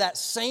to give that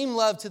same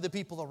love to the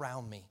people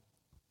around me.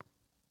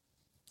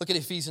 Look at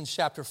Ephesians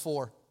chapter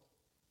 4.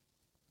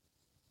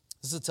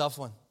 This is a tough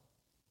one.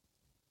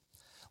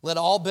 Let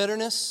all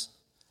bitterness,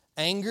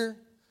 anger,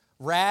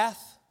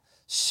 wrath,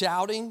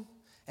 shouting,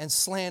 and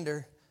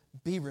slander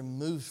be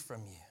removed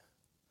from you,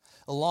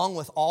 along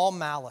with all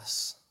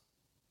malice.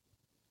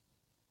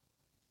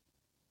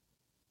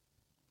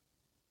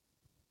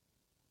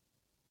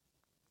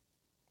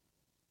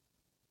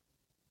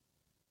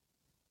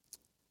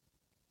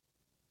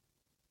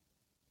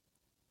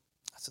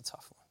 That's a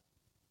tough one.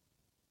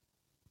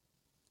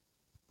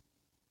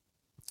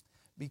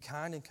 Be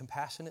kind and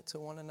compassionate to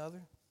one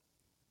another,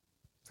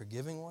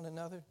 forgiving one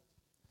another,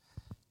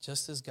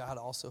 just as God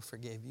also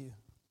forgave you.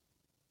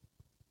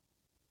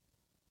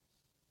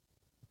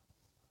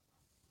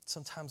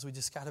 Sometimes we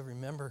just got to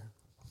remember,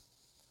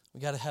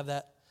 we got to have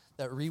that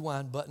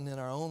rewind button in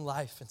our own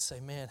life and say,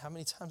 man, how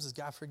many times has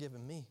God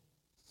forgiven me?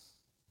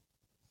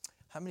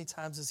 How many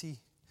times has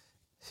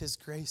His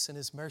grace and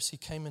His mercy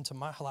came into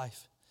my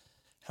life?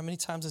 How many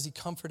times has He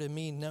comforted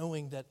me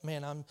knowing that,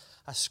 man,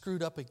 I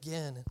screwed up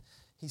again, and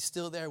He's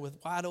still there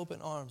with wide open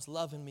arms,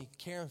 loving me,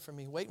 caring for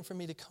me, waiting for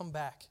me to come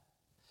back.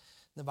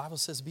 The Bible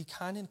says, be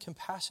kind and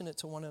compassionate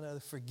to one another,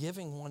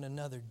 forgiving one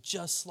another,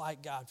 just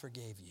like God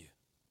forgave you.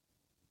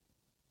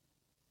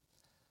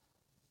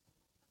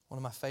 One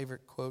of my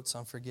favorite quotes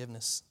on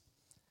forgiveness.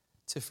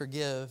 To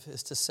forgive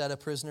is to set a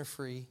prisoner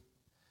free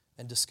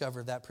and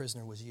discover that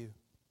prisoner was you.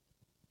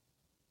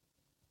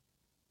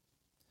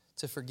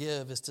 To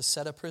forgive is to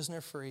set a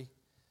prisoner free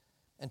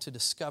and to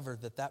discover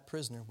that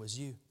prisoner was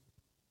you.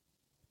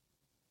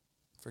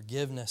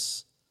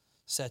 Forgiveness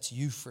sets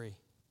you free.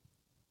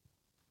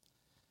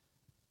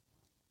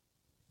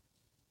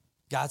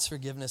 God's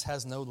forgiveness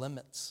has no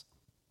limits.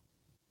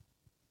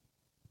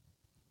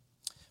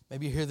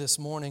 Maybe you're here this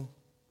morning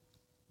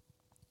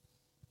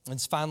and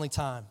it's finally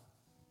time.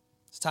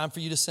 It's time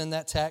for you to send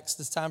that text.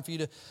 It's time for you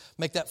to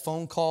make that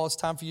phone call. It's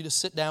time for you to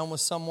sit down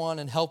with someone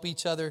and help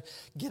each other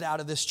get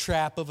out of this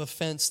trap of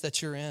offense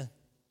that you're in.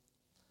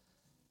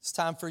 It's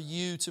time for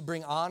you to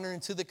bring honor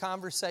into the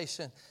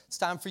conversation. It's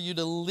time for you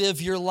to live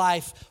your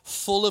life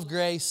full of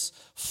grace,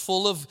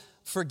 full of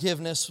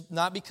forgiveness,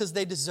 not because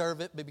they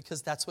deserve it, but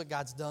because that's what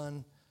God's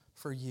done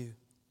for you.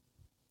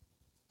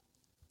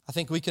 I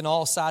think we can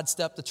all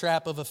sidestep the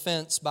trap of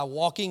offense by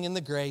walking in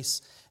the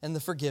grace and the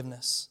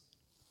forgiveness,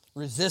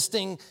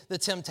 resisting the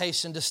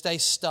temptation to stay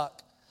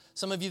stuck.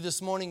 Some of you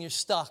this morning, you're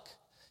stuck.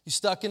 You're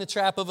stuck in a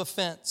trap of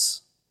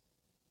offense.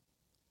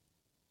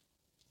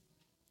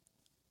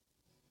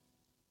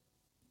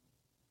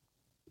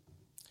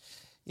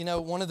 You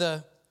know, one of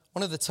the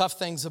tough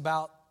things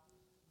about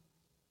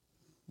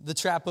the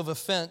trap of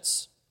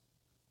offense,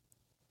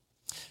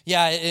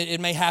 it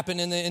may happen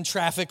in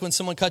traffic when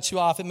someone cuts you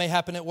off. It may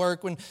happen at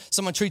work when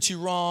someone treats you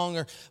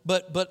wrong.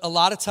 But a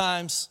lot of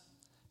times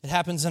it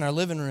happens in our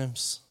living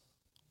rooms.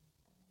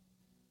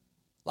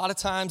 A lot of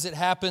times it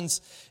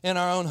happens in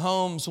our own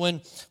homes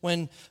when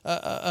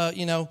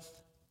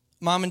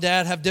mom and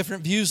dad have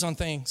different views on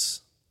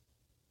things.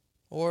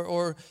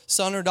 Or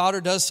son or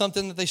daughter does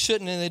something that they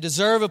shouldn't and they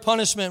deserve a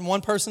punishment. And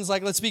one person's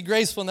like, let's be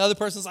graceful. And the other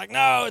person's like,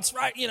 no, it's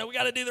right. We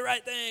got to do the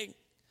right thing.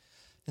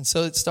 And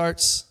so it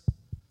starts,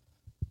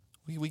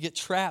 we get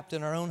trapped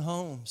in our own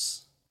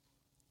homes.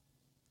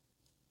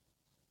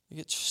 We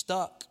get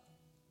stuck.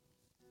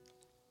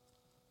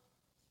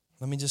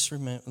 Let me just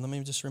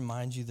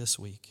remind you this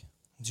week,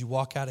 as you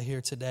walk out of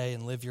here today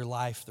and live your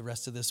life the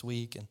rest of this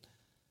week, and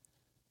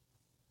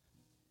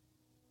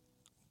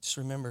just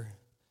remember,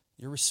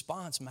 your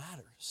response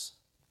matters.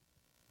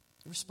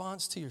 Your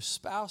response to your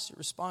spouse, your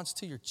response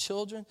to your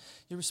children,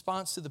 your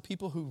response to the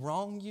people who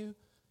wrong you,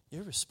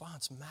 your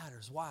response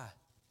matters. Why?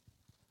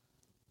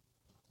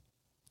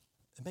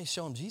 It may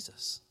show them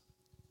Jesus.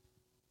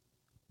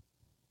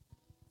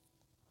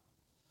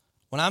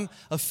 When I'm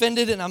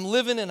offended and I'm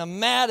living and I'm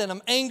mad and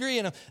I'm angry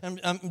and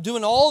I'm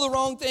doing all the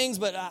wrong things,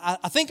 but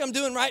I think I'm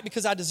doing right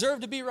because I deserve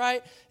to be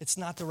right, it's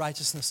not the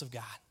righteousness of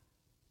God.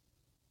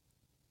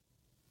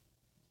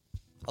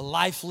 A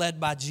life led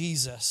by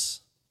Jesus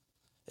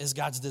is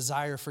God's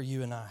desire for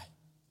you and I.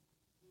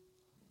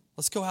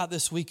 Let's go out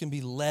this week and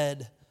be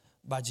led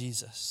by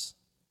Jesus.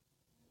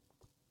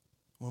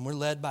 When we're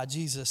led by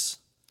Jesus,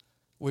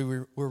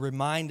 we're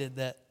reminded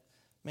that,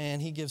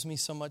 man, he gives me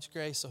so much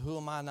grace, so who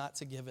am I not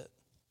to give it?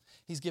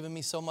 He's given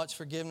me so much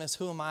forgiveness,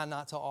 who am I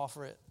not to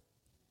offer it?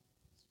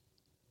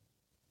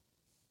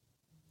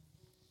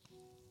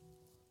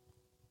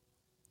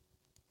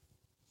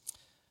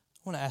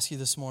 I want to ask you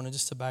this morning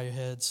just to bow your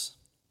heads,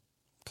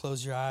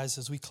 close your eyes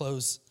as we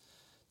close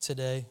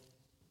today.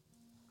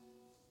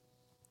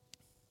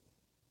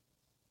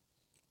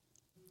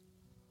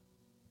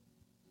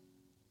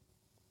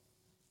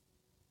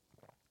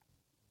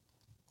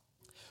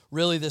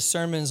 Really, this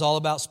sermon is all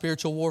about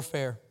spiritual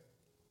warfare.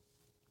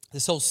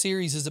 This whole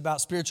series is about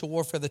spiritual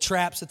warfare, the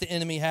traps that the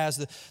enemy has,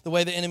 the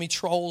way the enemy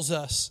trolls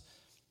us.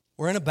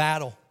 We're in a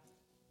battle.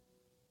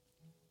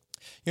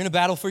 You're in a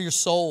battle for your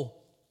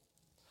soul.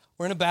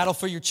 We're in a battle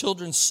for your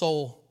children's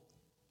soul.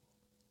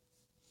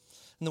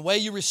 And the way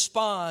you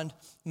respond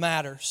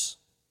matters.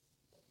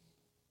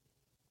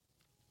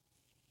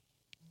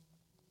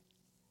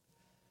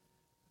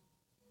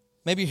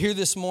 Maybe you're here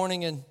this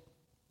morning and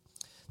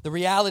the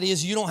reality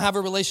is you don't have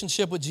a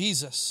relationship with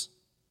Jesus.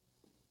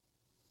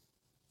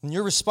 And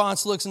your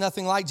response looks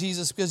nothing like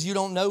Jesus because you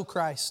don't know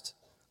Christ.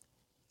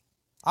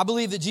 I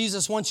believe that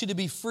Jesus wants you to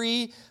be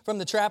free from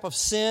the trap of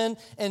sin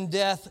and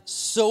death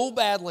so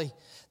badly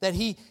that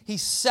He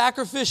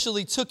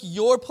sacrificially took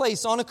your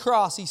place on a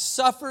cross. He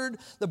suffered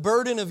the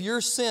burden of your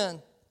sin.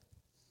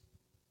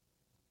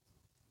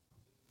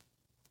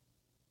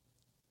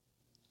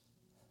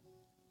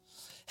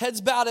 Heads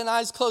bowed and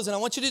eyes closed. And I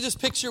want you to just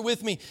picture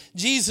with me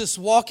Jesus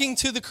walking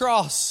to the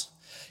cross,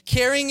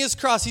 carrying His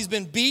cross. He's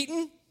been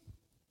beaten.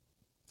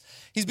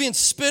 He's being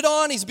spit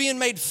on. He's being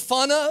made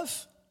fun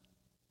of.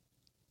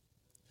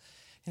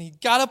 And He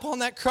got up on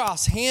that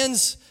cross,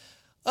 hands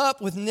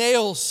up with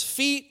nails,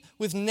 feet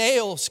with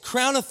nails,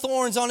 crown of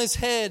thorns on His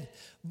head,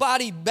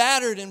 body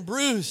battered and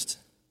bruised.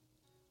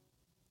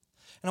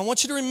 And I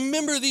want you to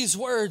remember these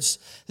words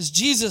as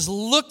Jesus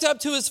looked up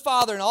to His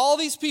Father and all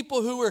these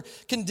people who were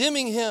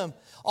condemning Him,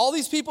 all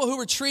these people who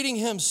were treating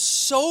Him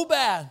so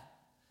bad.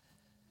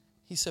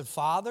 He said,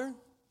 Father,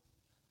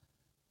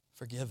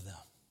 forgive them.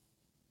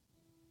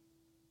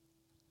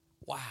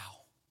 Wow.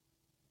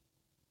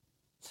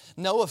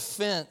 No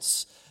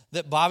offense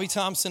that Bobby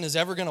Thompson is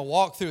ever going to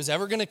walk through is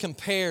ever going to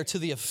compare to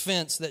the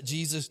offense that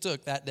Jesus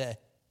took that day.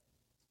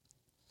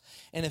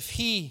 And if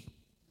he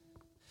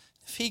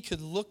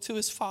could look to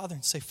His Father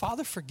and say,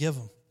 Father, forgive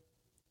them.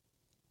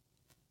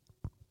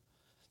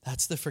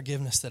 That's the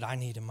forgiveness that I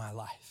need in my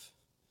life.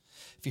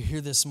 If you're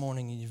here this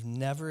morning and you've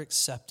never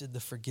accepted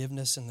the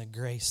forgiveness and the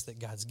grace that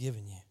God's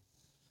given you,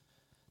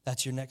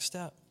 that's your next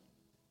step.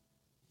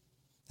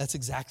 That's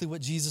exactly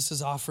what Jesus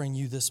is offering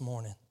you this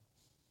morning.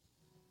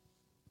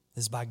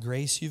 Is by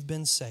grace you've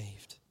been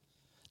saved.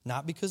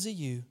 Not because of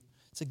you.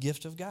 It's a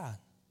gift of God.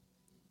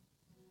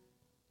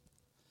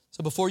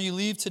 So before you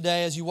leave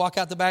today, as you walk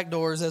out the back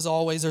doors, as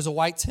always, there's a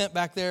white tent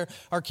back there.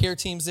 Our care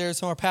team's there.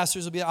 Some of our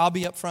pastors will be, I'll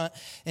be up front.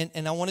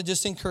 And I want to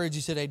just encourage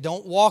you today.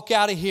 Don't walk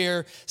out of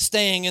here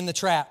staying in the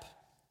trap.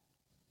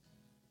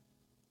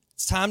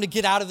 It's time to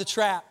get out of the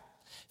trap.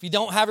 If you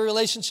don't have a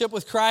relationship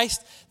with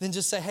Christ, then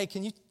just say, hey,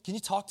 can you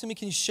talk to me?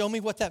 Can you show me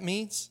what that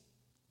means?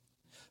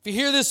 If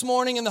you're here this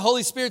morning and the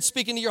Holy Spirit's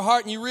speaking to your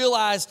heart and you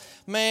realize,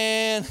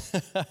 man,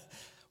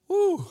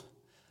 whoo.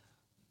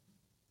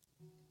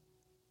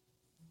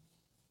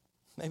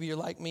 Maybe you're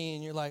like me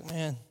and you're like,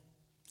 man,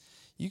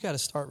 you got to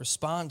start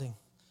responding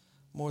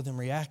more than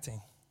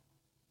reacting.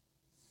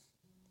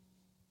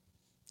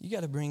 You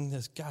got to bring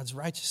this God's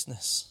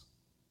righteousness.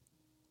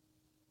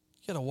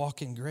 You got to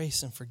walk in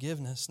grace and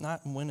forgiveness,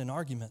 not in winning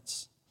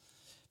arguments.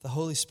 If the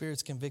Holy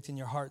Spirit's convicting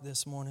your heart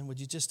this morning, would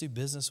you just do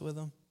business with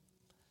Him?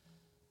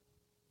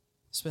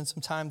 Spend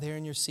some time there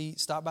in your seat.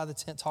 Stop by the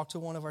tent. Talk to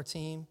one of our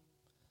team.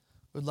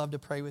 We'd love to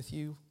pray with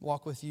you,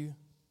 walk with you.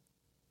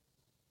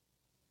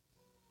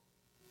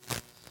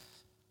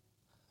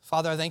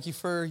 Father, I thank you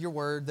for your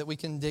word that we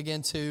can dig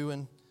into.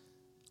 And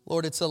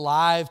Lord, it's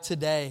alive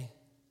today.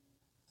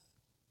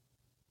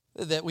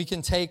 That we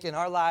can take in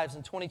our lives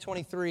in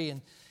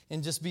 2023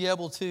 and just be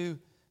able to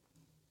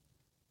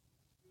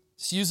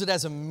just use it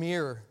as a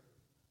mirror.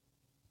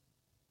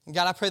 And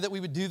God, I pray that we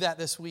would do that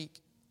this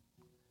week.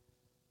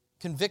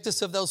 Convict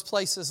us of those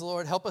places,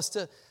 Lord. Help us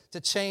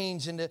to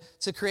change and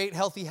to create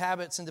healthy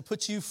habits and to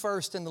put you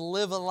first and to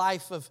live a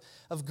life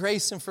of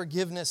grace and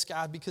forgiveness,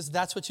 God, because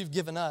that's what you've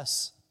given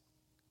us.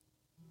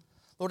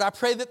 Lord, I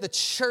pray that the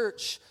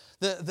church,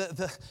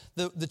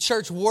 the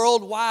church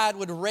worldwide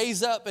would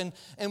raise up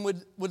and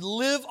would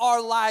live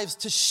our lives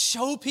to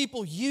show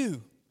people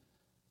you.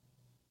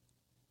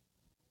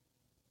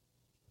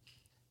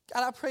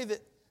 God, I pray that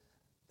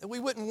we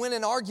wouldn't win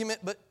an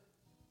argument, but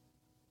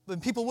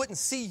people wouldn't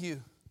see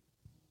you.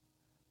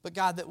 But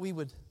God, that we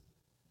would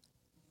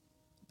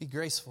be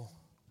graceful.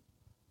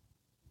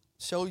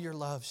 Show your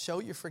love, show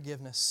your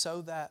forgiveness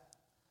so that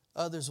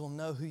others will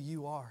know who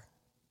you are.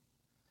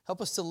 Help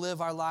us to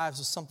live our lives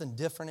with something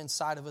different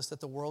inside of us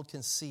that the world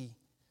can see.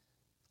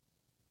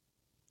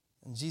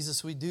 And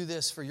Jesus, we do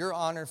this for your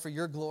honor, for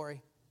your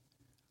glory.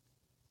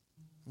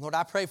 Lord,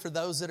 I pray for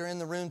those that are in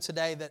the room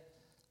today that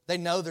they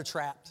know they're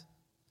trapped.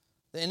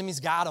 The enemy's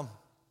got them.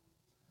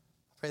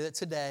 I pray that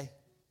today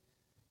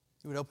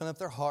you would open up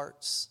their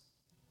hearts,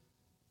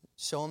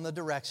 show them the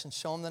direction,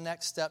 show them the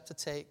next step to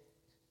take,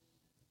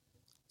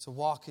 to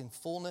walk in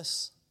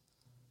fullness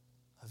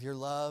of your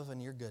love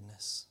and your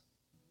goodness.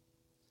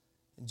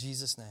 In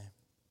Jesus' name,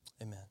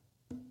 amen.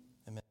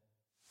 Amen.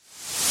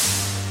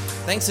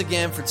 Thanks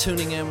again for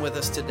tuning in with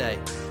us today.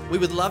 We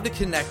would love to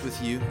connect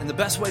with you, and the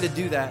best way to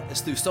do that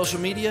is through social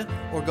media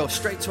or go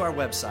straight to our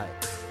website.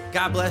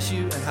 God bless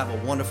you and have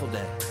a wonderful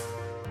day.